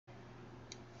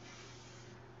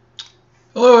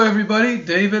Hello everybody,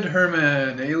 David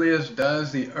Herman, alias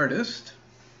Daz the Artist.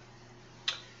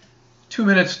 2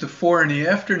 minutes to 4 in the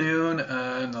afternoon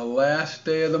on the last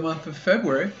day of the month of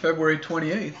February, February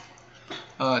 28th,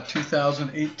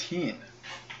 2018.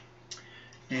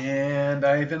 And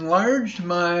I've enlarged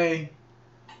my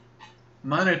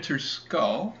monitor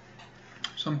skull,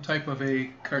 some type of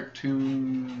a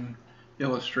cartoon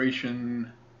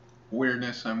illustration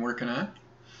weirdness I'm working on.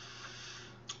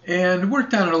 And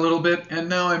worked on it a little bit, and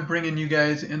now I'm bringing you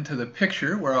guys into the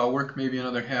picture where I'll work maybe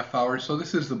another half hour. So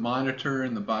this is the monitor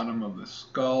in the bottom of the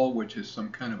skull, which is some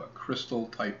kind of a crystal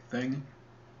type thing.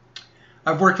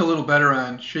 I've worked a little better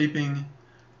on shaping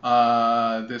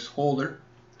this holder,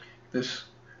 this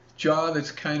jaw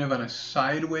that's kind of on a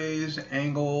sideways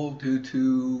angle due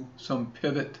to some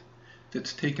pivot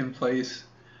that's taken place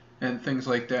and things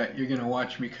like that. You're going to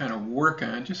watch me kind of work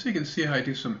on, just so you can see how I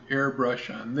do some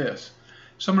airbrush on this.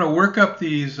 So I'm going to work up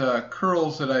these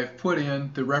curls that I've put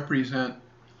in to represent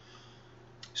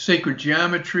sacred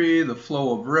geometry, the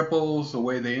flow of ripples, the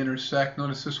way they intersect.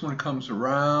 Notice this one comes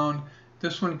around,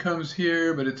 this one comes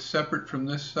here, but it's separate from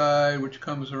this side, which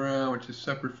comes around, which is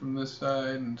separate from this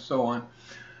side, and so on.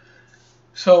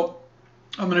 So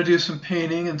I'm going to do some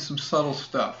painting and some subtle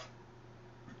stuff.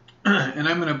 And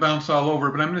I'm going to bounce all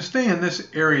over, but I'm going to stay in this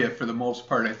area for the most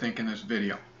part, I think, in this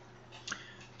video.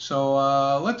 So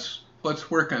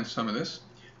let's work on some of this.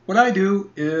 What I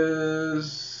do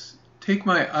is take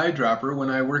my eyedropper when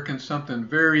I work in something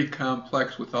very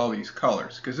complex with all these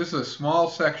colors, because this is a small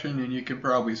section and you can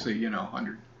probably see,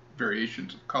 100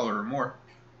 variations of color or more.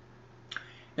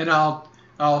 And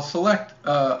I'll select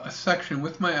a section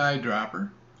with my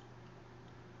eyedropper,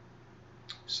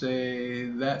 say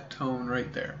that tone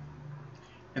right there.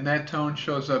 And that tone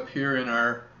shows up here in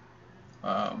our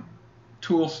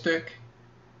tool stick,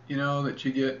 that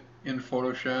you get in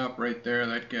Photoshop right there,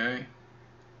 that guy.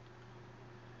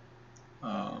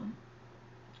 And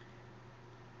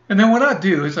then what I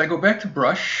do is I go back to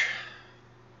brush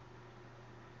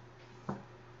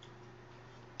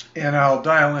and I'll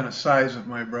dial in a size of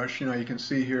my brush. You can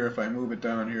see here if I move it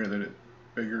down here that it's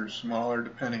bigger or smaller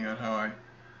depending on how I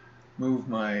move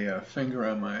my finger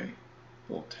on my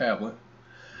little tablet.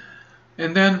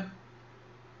 And then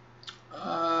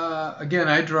again,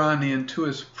 I draw on the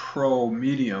Intuos Pro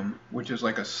Medium, which is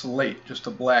like a slate, just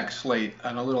a black slate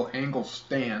on a little angle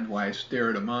stand while I stare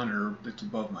at a monitor that's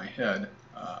above my head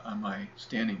on my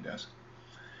standing desk.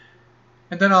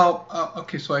 And then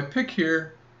okay, so I pick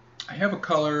here, I have a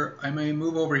color, I may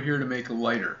move over here to make it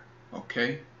lighter,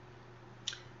 okay?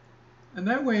 And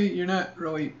that way you're not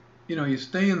really, you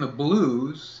stay in the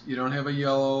blues, you don't have a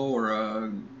yellow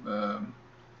or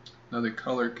another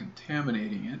color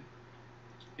contaminating it,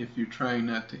 if you're trying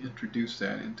not to introduce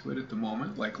that into it at the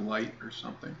moment, like light or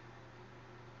something.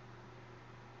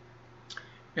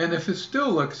 And if it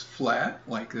still looks flat,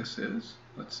 like this is,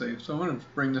 let's say, so I'm going to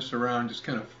bring this around, just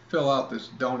kind of fill out this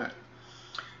donut.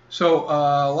 So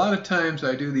a lot of times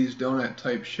I do these donut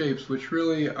type shapes, which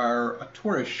really are a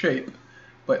torus shape,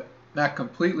 but not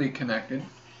completely connected,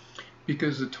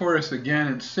 because the torus, again,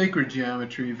 in sacred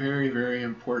geometry, very, very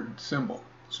important symbol.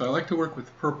 So I like to work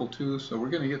with purple too, so we're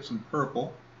going to get some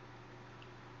purple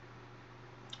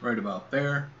right about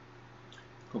there.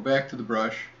 Go back to the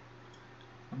brush.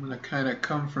 I'm going to kind of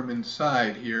come from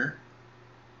inside here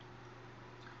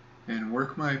and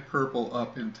work my purple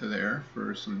up into there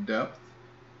for some depth.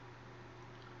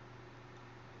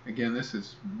 Again, this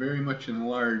is very much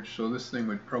enlarged, so this thing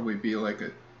would probably be like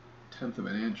 1/10 of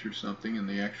an inch or something in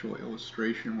the actual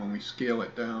illustration when we scale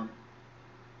it down.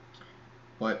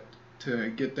 But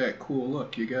to get that cool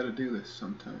look, you got to do this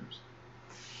sometimes.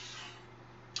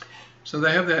 So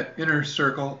I have that inner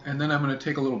circle, and then I'm going to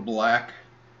take a little black,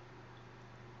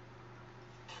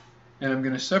 and I'm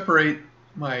going to separate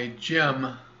my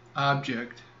gem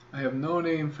object. I have no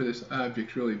name for this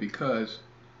object really because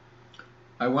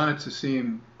I want it to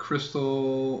seem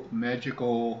crystal,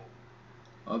 magical,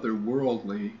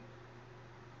 otherworldly,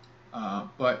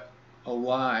 but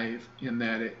alive in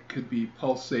that it could be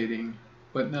pulsating,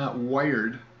 but not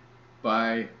wired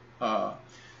by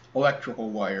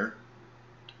electrical wire,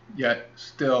 yet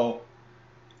still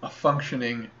a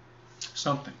functioning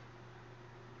something.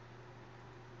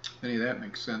 If any of that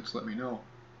makes sense, let me know.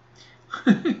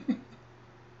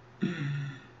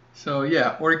 So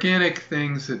yeah, organic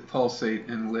things that pulsate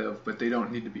and live, but they don't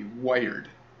need to be wired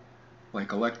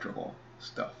like electrical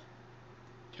stuff.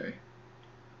 Okay.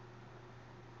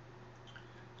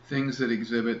 Things that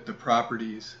exhibit the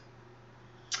properties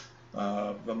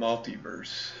of the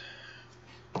multiverse.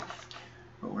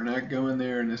 But we're not going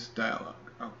there in this dialogue.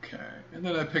 Okay, and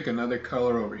then I pick another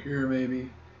color over here maybe.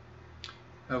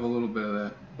 have a little bit of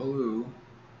that blue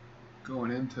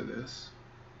going into this.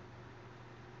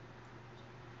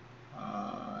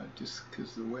 Just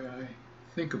because the way I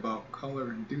think about color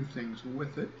and do things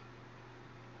with it.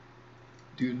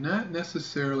 Do not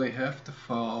necessarily have to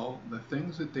follow the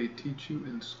things that they teach you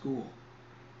in school.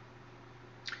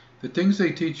 The things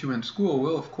they teach you in school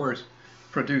will, of course,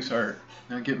 produce art.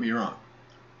 Now, get me wrong.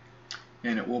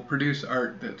 And it will produce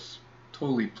art that's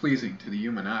totally pleasing to the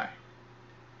human eye.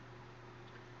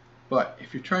 But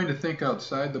if you're trying to think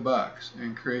outside the box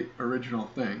and create original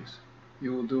things,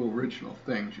 you will do original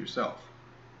things yourself.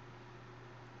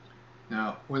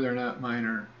 Now, whether or not mine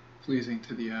are pleasing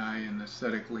to the eye and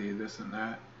aesthetically this and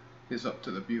that is up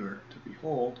to the viewer to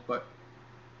behold, but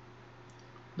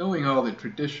knowing all the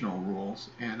traditional rules,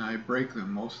 and I break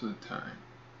them most of the time,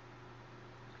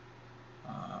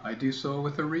 I do so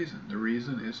with a reason. The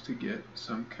reason is to get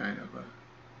some kind of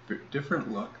a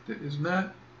different look that is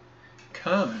not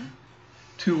common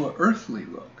to an earthly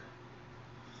look.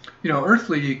 You know,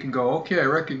 earthly, you can go, okay, I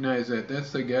recognize that.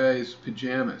 That's the guy's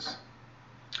pajamas.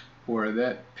 Or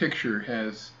that picture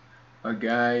has a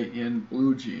guy in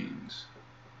blue jeans.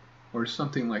 Or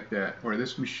something like that. Or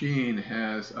this machine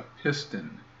has a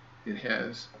piston. It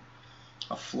has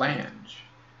a flange.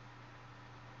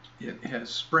 It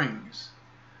has springs.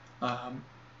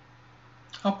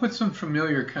 I'll put some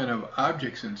familiar kind of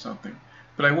objects in something,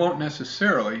 but I won't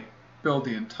necessarily build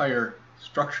the entire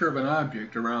structure of an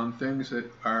object around things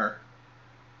that are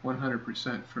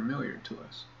 100% familiar to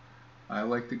us. I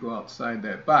like to go outside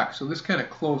that box. So this kind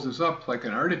of closes up like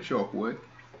an artichoke would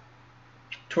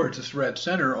towards this red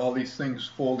center, all these things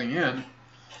folding in.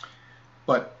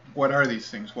 But what are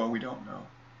these things? Well, we don't know.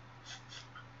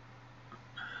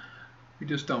 We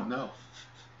just don't know.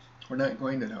 We're not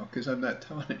going to know because I'm not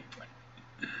telling anybody.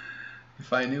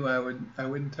 If I knew, I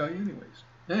wouldn't tell you anyways.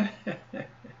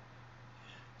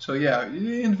 So yeah,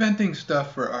 inventing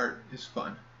stuff for art is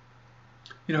fun.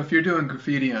 You know, if you're doing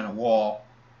graffiti on a wall,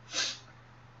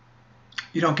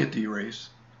 you don't get to erase.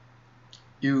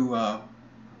 You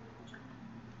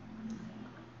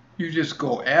just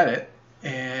go at it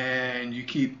and you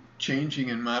keep changing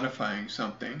and modifying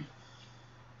something,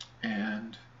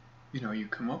 and you know, you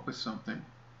come up with something.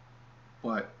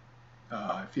 But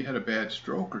if you had a bad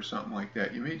stroke or something like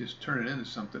that, you may just turn it into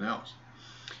something else.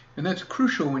 And that's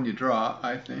crucial when you draw,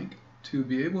 I think, to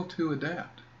be able to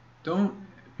adapt. Don't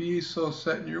be so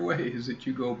set in your ways that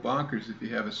you go bonkers if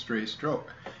you have a stray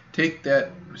stroke. Take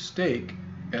that mistake,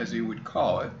 as you would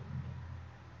call it,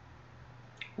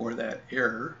 or that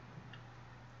error,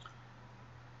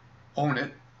 own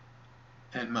it,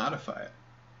 and modify it.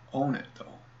 Own it,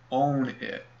 though. Own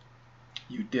it.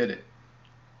 You did it.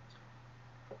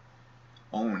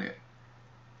 Own it.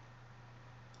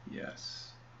 Yes.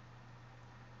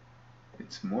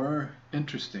 It's more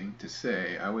interesting to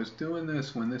say, I was doing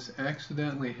this when this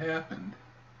accidentally happened,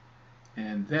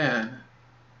 and then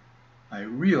I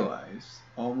realized,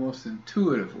 almost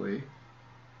intuitively,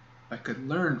 I could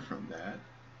learn from that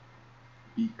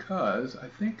because I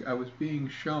think I was being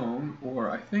shown,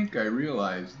 or I think I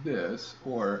realized this,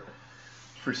 or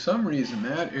for some reason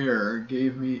that error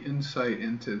gave me insight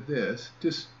into this.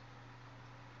 Just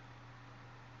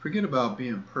forget about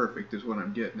being perfect is what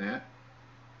I'm getting at.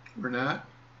 We're not,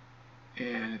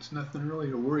 and it's nothing really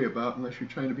to worry about unless you're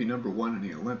trying to be #1 in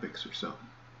the Olympics or something,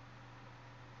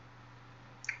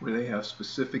 where they have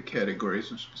specific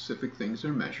categories and specific things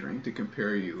they're measuring to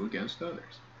compare you against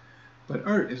others. But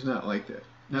art is not like that.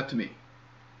 Not to me.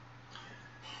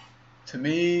 To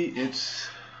me, it's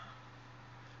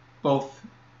both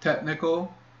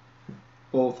technical,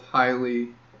 both highly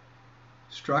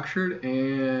structured,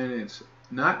 and it's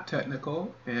not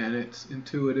technical, and it's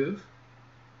intuitive.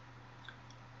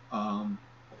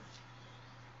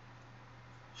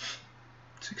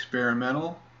 It's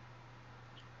experimental.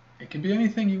 It can be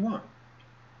anything you want.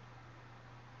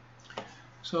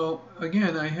 So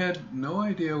again, I had no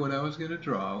idea what I was going to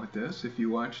draw with this. If you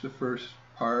watch the first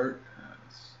part,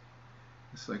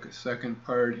 it's like a second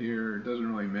part here. It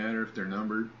doesn't really matter if they're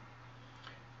numbered.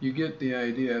 You get the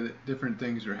idea that different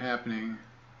things are happening,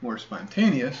 more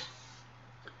spontaneous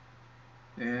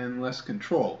and less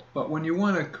controlled. But when you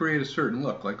want to create a certain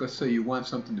look, like let's say you want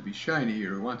something to be shiny,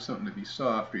 or you want something to be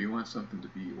soft, or you want something to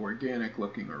be organic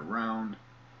looking or round,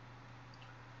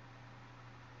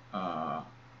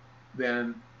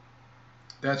 then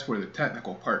that's where the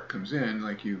technical part comes in.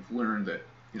 Like you've learned that,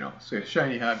 you know, say a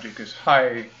shiny object is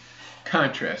high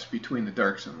contrast between the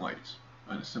darks and lights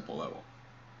on a simple level.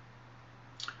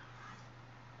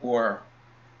 Or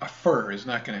a fur is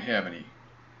not going to have any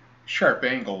sharp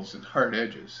angles and hard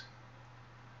edges,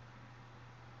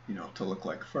 you know, to look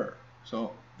like fur.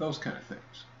 So those kind of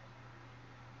things.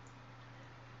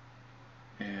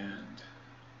 And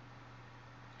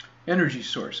energy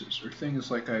sources, or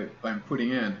things like I'm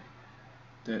putting in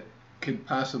that could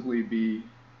possibly be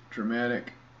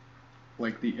dramatic,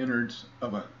 like the innards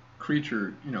of a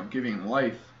creature, you know, giving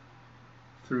life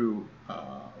through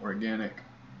organic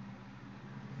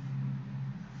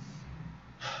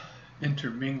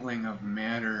intermingling of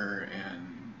matter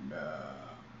and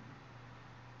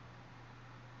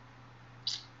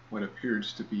what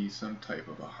appears to be some type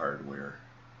of a hardware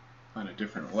on a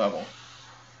different level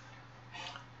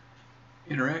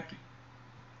interacting.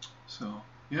 So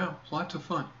yeah, lots of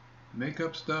fun. Make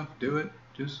up stuff, do it,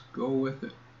 just go with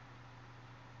it.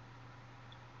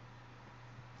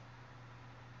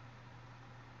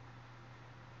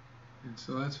 And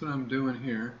so that's what I'm doing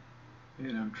here,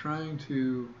 and I'm trying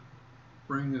to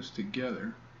bring this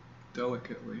together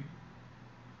delicately.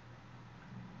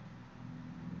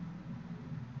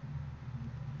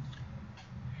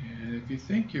 And if you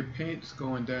think your paint's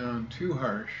going down too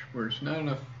harsh, where it's not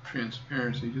enough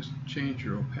transparency, just change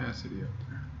your opacity up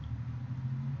there.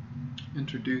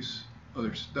 Introduce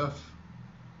other stuff.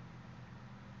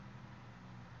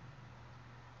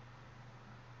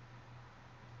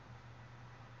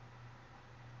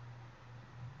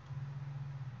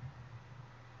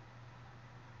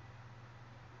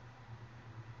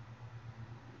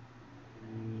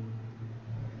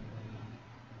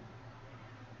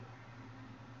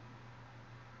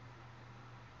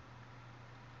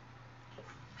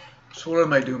 So what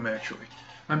am I doing actually?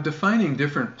 I'm defining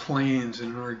different planes in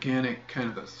an organic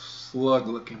kind of a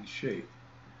slug-looking shape,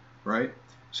 right?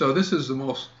 So this is the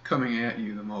most coming at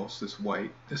you the most, this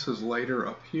white. This is lighter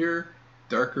up here,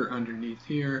 darker underneath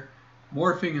here,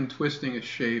 morphing and twisting a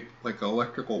shape like an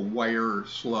electrical wire or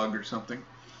slug or something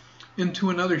into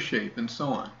another shape and so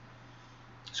on.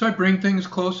 So I bring things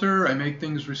closer, I make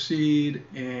things recede,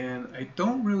 and I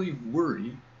don't really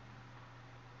worry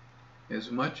as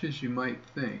much as you might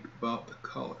think about the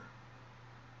color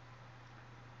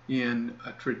in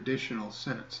a traditional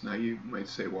sense. Now you might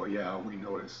say, well, yeah, we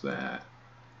noticed that.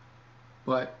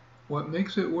 But what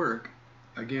makes it work,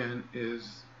 again,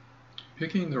 is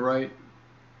picking the right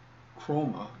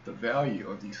chroma, the value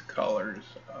of these colors,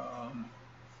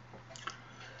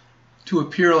 to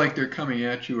appear like they're coming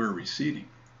at you or receding.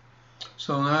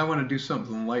 So now I want to do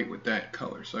something light with that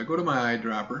color. So I go to my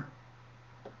eyedropper,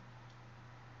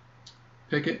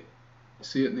 pick it,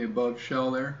 see it in the above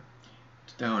shell there,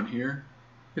 it's down here,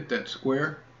 hit that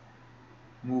square,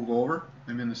 move over,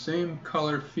 I'm in the same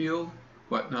color field,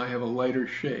 but now I have a lighter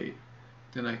shade.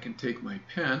 Then I can take my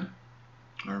pen,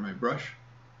 or my brush,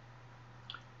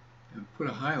 and put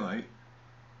a highlight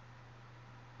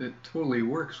that totally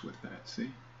works with that,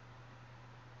 see?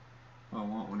 If I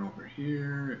want one over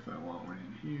here, if I want one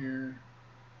in here.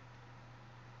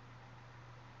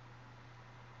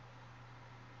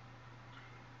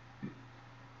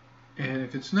 And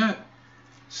if it's not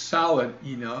solid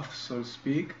enough, so to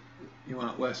speak, you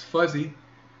want it less fuzzy,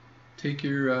 take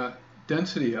your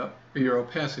density up, or your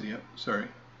opacity up, sorry,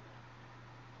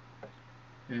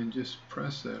 and just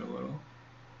press that a little.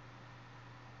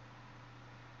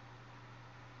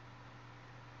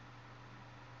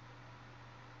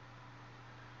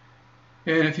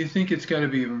 And if you think it's got to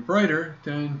be even brighter,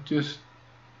 then just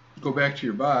go back to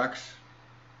your box.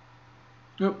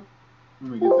 Oop,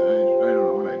 let me get the I don't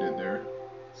know what I did there.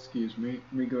 Excuse me.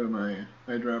 Let me go to my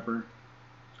eyedropper,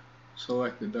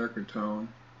 select the darker tone,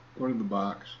 go to the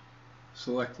box,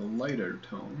 select the lighter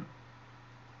tone,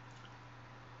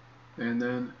 and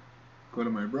then go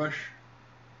to my brush.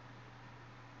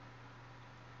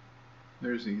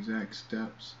 There's the exact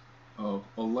steps of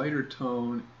a lighter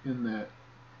tone in that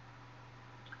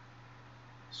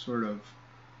sort of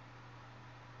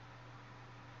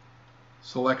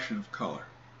selection of color.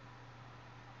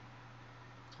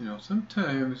 You know,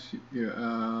 sometimes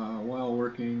while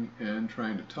working and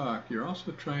trying to talk, you're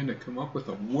also trying to come up with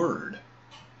a word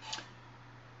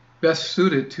best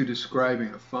suited to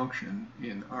describing a function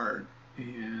in art,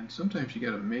 and sometimes you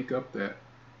got to make up the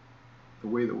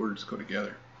way the words go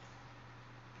together.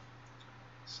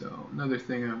 So another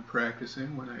thing I'm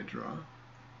practicing when I draw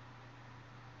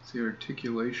is the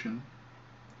articulation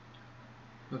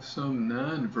of some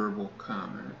non-verbal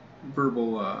comment,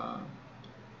 verbal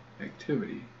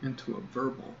activity into a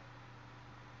verbal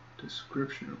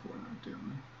description of what I'm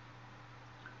doing.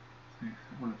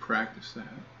 I want to practice that.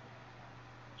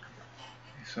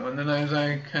 So, and then as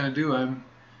I kind of do,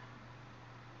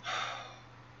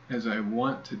 as I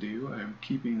want to do, I'm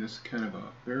keeping this kind of a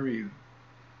very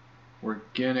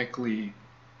organically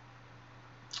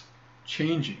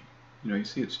changing you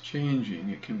see it's changing.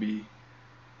 It can be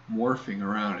morphing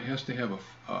around. It has to have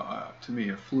to me,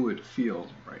 a fluid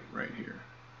field right here,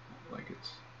 like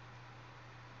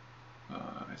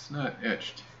it's not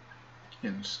etched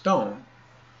in stone.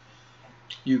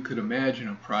 You could imagine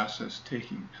a process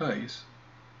taking place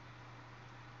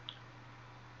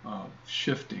of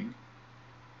shifting,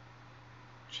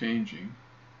 changing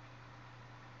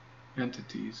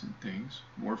entities and things,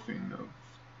 morphing of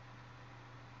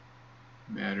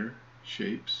matter,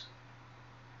 shapes,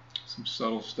 some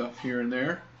subtle stuff here and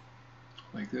there,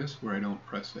 like this, where I don't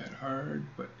press that hard,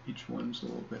 but each one's a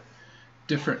little bit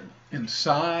different in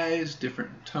size,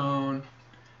 different in tone,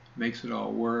 makes it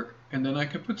all work. And then I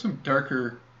can put some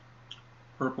darker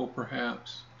purple,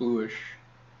 perhaps bluish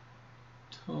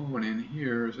tone in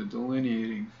here as a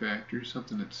delineating factor,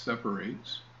 something that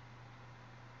separates,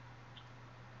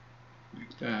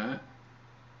 like that.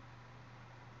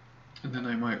 And then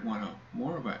I might want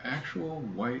more of an actual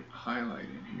white highlight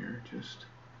in here, just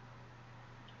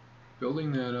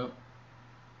building that up.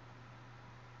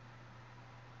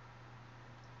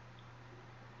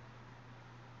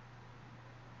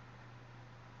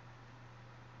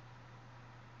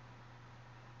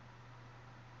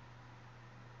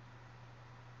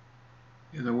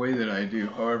 In the way that I do,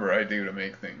 however I do to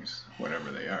make things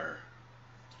whatever they are,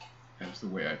 as the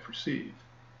way I perceive.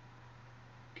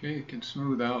 Okay, it can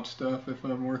smooth out stuff if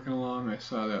I'm working along. I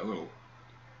saw that little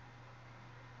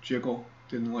jiggle,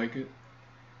 didn't like it,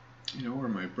 where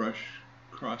my brush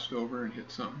crossed over and hit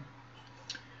something.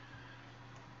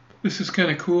 This is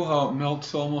kind of cool how it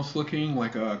melts, almost looking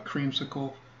like a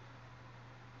creamsicle,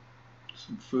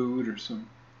 some food or some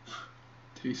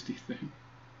tasty thing.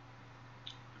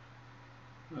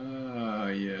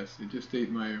 Yes, it just ate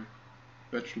my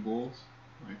vegetables,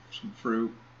 some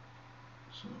fruit,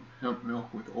 some hemp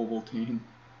milk with Ovaltine.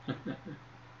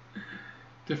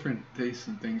 Different tastes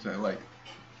and things I like.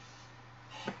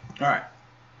 Alright.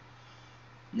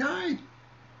 Yay!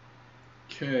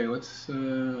 Okay, let's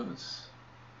it's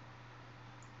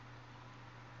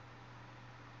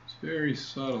very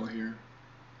subtle here.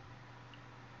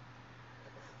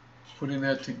 Putting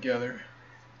that together.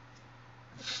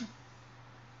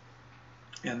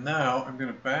 And now I'm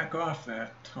going to back off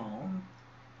that tone,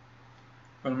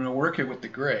 but I'm going to work it with the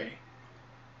gray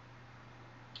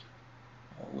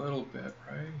a little bit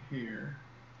right here.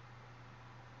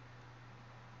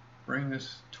 Bring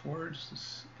this towards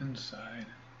this inside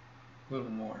a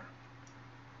little more.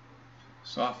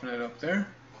 Soften it up there.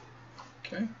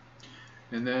 Okay.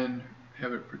 And then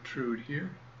have it protrude here.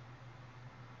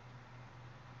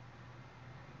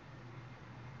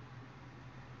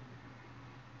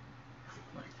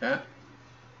 That.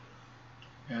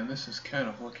 And this is kind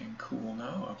of looking cool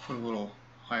now. I'll put a little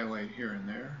highlight here and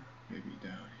there, maybe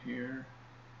down here,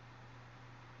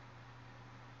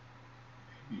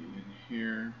 maybe in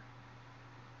here.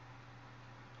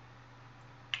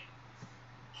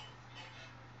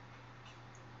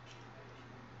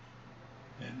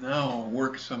 And now I'll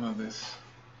work some of this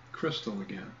crystal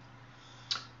again.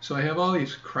 So I have all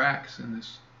these cracks in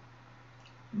this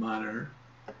monitor.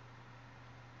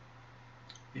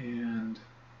 And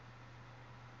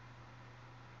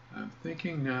I'm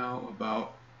thinking now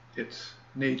about its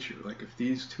nature, like if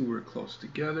these two were close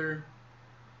together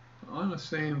on the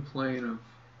same plane of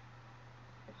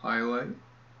highlight,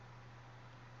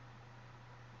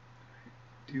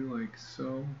 do like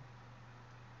so,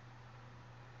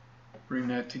 bring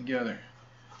that together.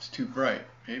 It's too bright,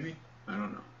 maybe? I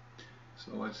don't know.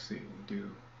 So let's see, we'll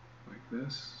do like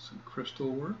this, some crystal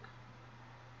work.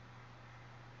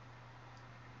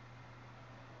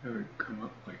 Have it come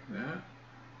up like that.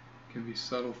 Can be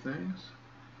subtle things.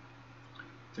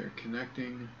 They're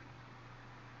connecting.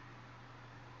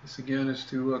 This again is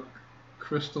to look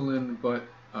crystalline but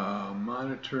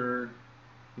monitor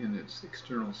in its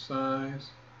external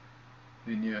size,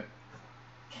 and yet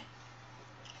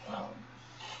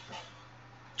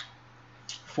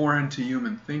foreign to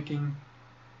human thinking,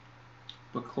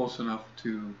 but close enough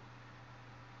to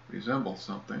resemble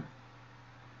something.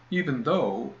 Even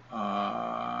though,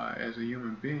 as a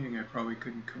human being, I probably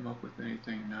couldn't come up with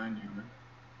anything non-human.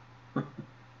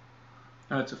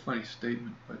 Now, it's a funny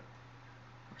statement, but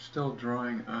we're still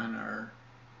drawing on our,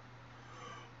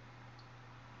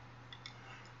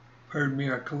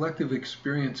 our collective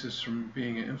experiences from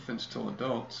being infants till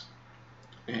adults.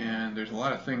 And there's a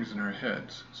lot of things in our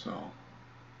heads, so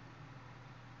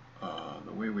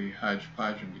the way we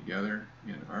hodgepodge them together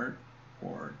in art,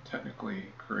 or technically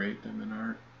create them in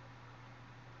art,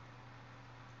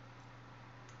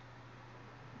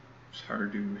 it's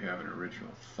hard to have an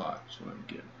original thought, is what I'm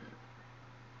getting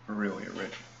at. Or really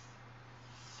original.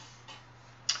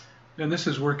 And this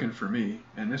is working for me,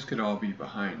 and this could all be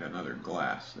behind another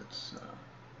glass that's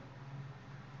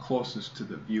closest to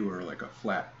the viewer, like a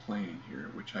flat plane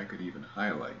here, which I could even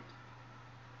highlight.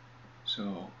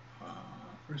 So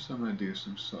first I'm going to do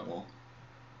some subtle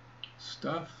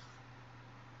stuff.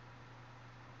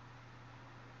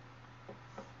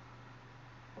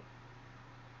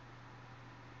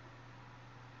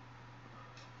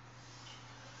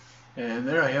 And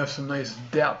there I have some nice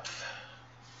depth,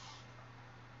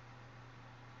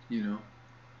 you know.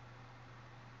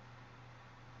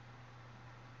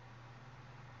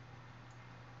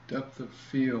 Depth of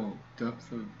field,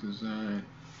 depth of design.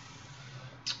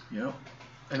 Yep.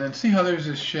 And then see how there's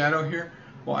this shadow here?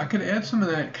 Well, I could add some of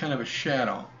that kind of a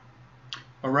shadow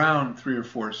around 3 or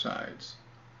 4 sides.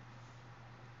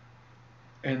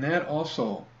 And that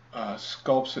also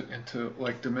sculpts it into,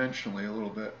 like, dimensionally a little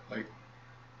bit. Like,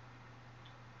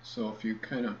 so if you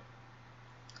kind of,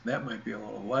 that might be a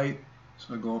little light,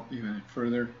 so I'll go up even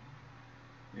further,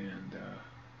 and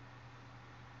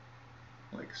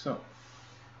like so.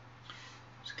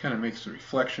 Just kind of makes the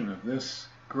reflection of this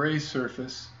gray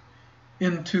surface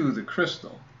into the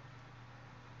crystal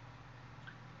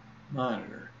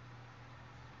monitor.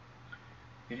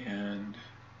 And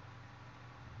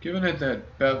giving it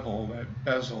that bevel, that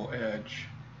bezel edge,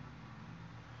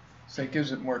 so it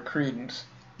gives it more credence.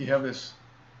 You have this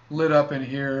lit up in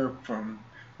here from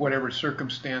whatever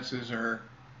circumstances are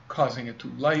causing it to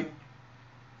light.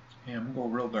 And I'm going to go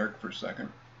real dark for a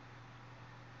second.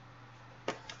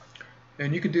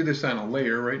 And you could do this on a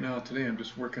layer. Right now, today, I'm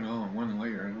just working all on one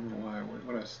layer. I don't know why,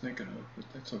 what I was thinking of, but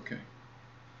that's okay.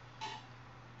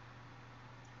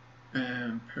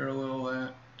 And parallel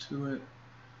that to it.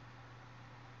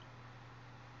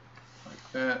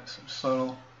 Like that, some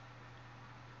subtle.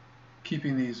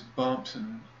 Keeping these bumps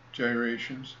and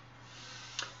gyrations.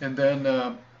 And then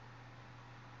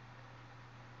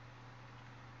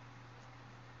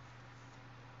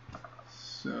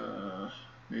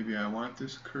maybe I want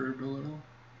this curved a little,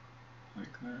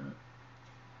 like that,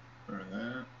 or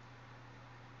that,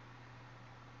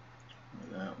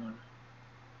 or that one,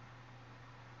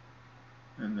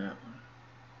 and that one.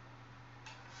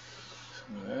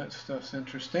 Some of that stuff's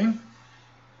interesting.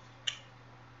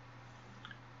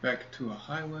 Back to a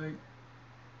highlight,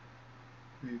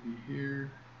 maybe here.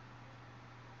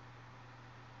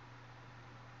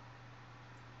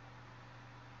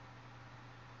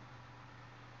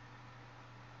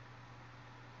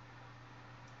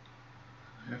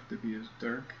 Have to be as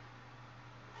dark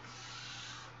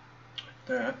like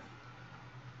that.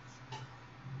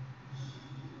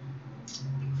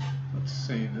 Let's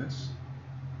save this.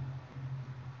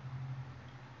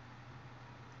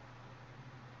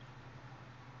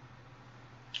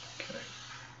 Okay.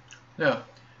 Now,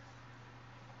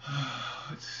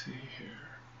 let's see here.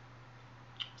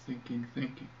 Thinking.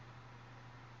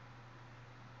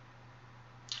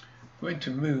 Going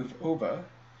to move over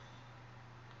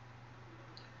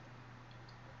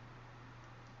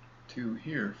to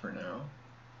here for now.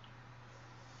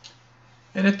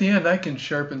 And at the end I can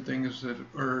sharpen things that,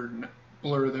 or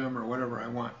blur them or whatever I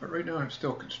want, but right now I'm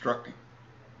still constructing.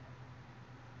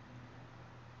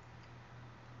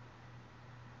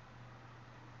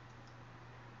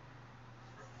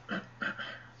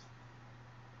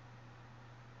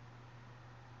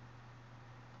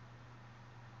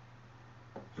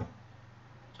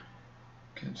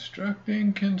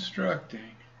 Constructing.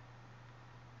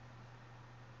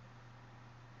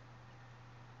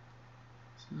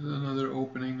 This is another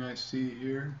opening I see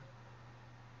here.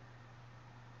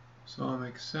 So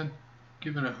I'm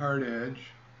giving a hard edge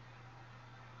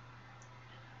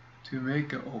to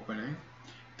make an opening.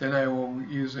 Then I will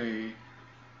use a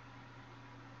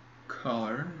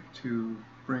color to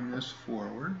bring this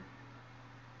forward.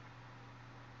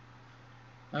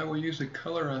 I will use a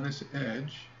color on this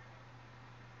edge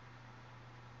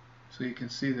so you can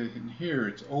see that in here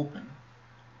it's open.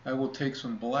 I will take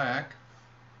some black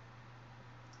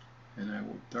and I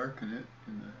will darken it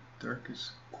in the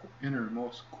darkest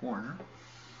innermost corner.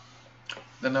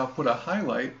 Then I'll put a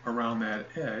highlight around that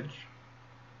edge,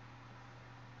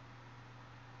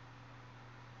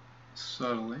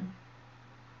 subtly,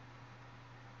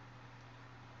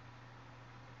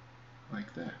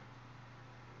 like that.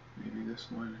 Maybe this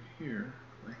one here,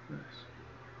 like this.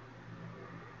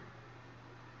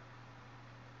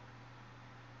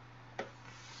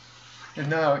 And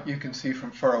now you can see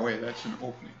from far away that's an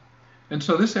opening. And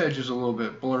so this edge is a little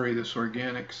bit blurry, this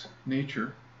organics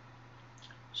nature.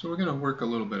 So we're going to work a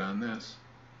little bit on this.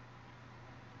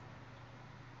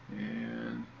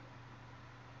 And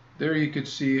there you could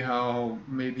see how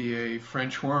maybe a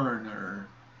French horn or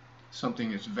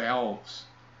something as valves.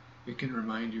 It can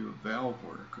remind you of valve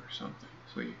work or something.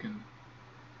 So you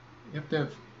have to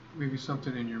have maybe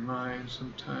something in your mind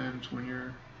sometimes when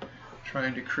you're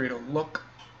trying to create a look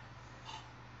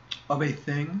of a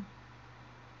thing.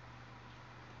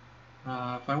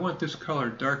 If I want this color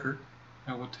darker,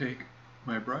 I will take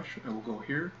my brush, I will go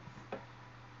here.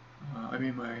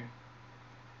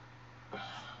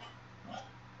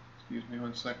 Excuse me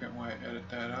one second while I edit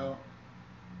that out.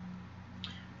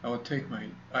 I will take my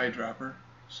eyedropper,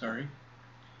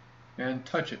 and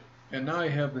touch it. And now I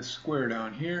have this square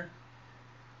down here.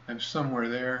 I'm somewhere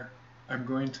there. I'm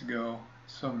going to go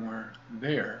somewhere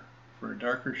there for a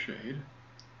darker shade.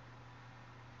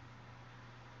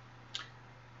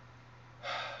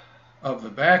 Of the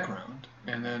background,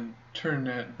 and then turn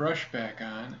that brush back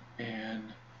on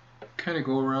and kind of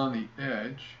go around the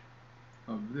edge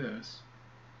of this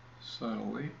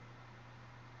subtly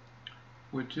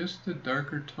with just the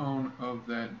darker tone of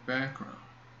that background,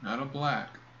 not a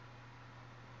black.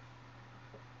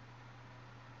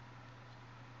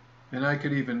 And I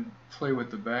could even play with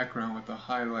the background with the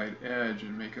highlight edge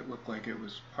and make it look like it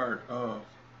was part of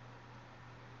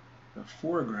the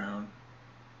foreground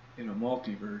in a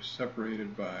multiverse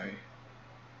separated by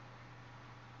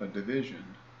a division.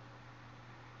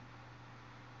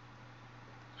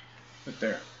 But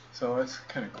there. So that's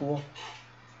kind of cool.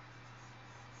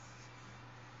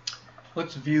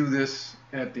 Let's view this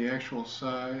at the actual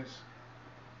size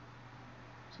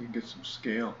so you can get some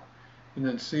scale. And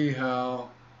then see how,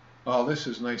 oh, this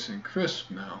is nice and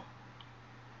crisp now.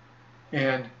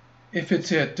 And if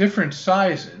it's at different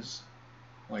sizes,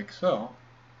 like so,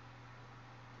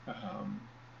 what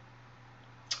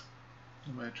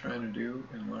am I trying to do?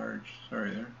 Enlarge.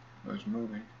 Sorry there, I was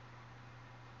moving.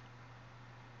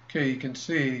 Okay, you can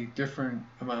see different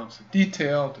amounts of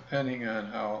detail depending on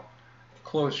how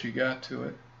close you got to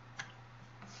it.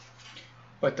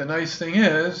 But the nice thing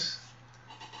is,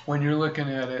 when you're looking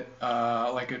at it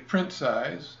like at print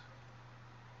size,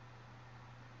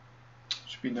 it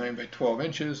should be 9 by 12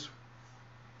 inches.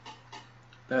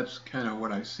 That's kind of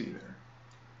what I see there.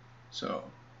 So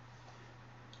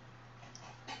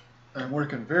I'm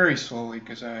working very slowly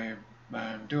because I'm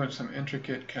doing some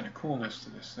intricate kind of coolness to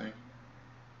this thing.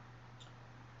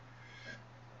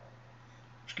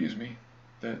 Excuse me,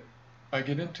 that I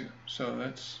get into. So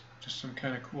that's just some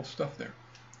kind of cool stuff there.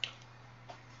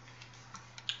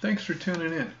 Thanks for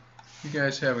tuning in. You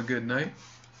guys have a good night.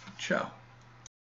 Ciao.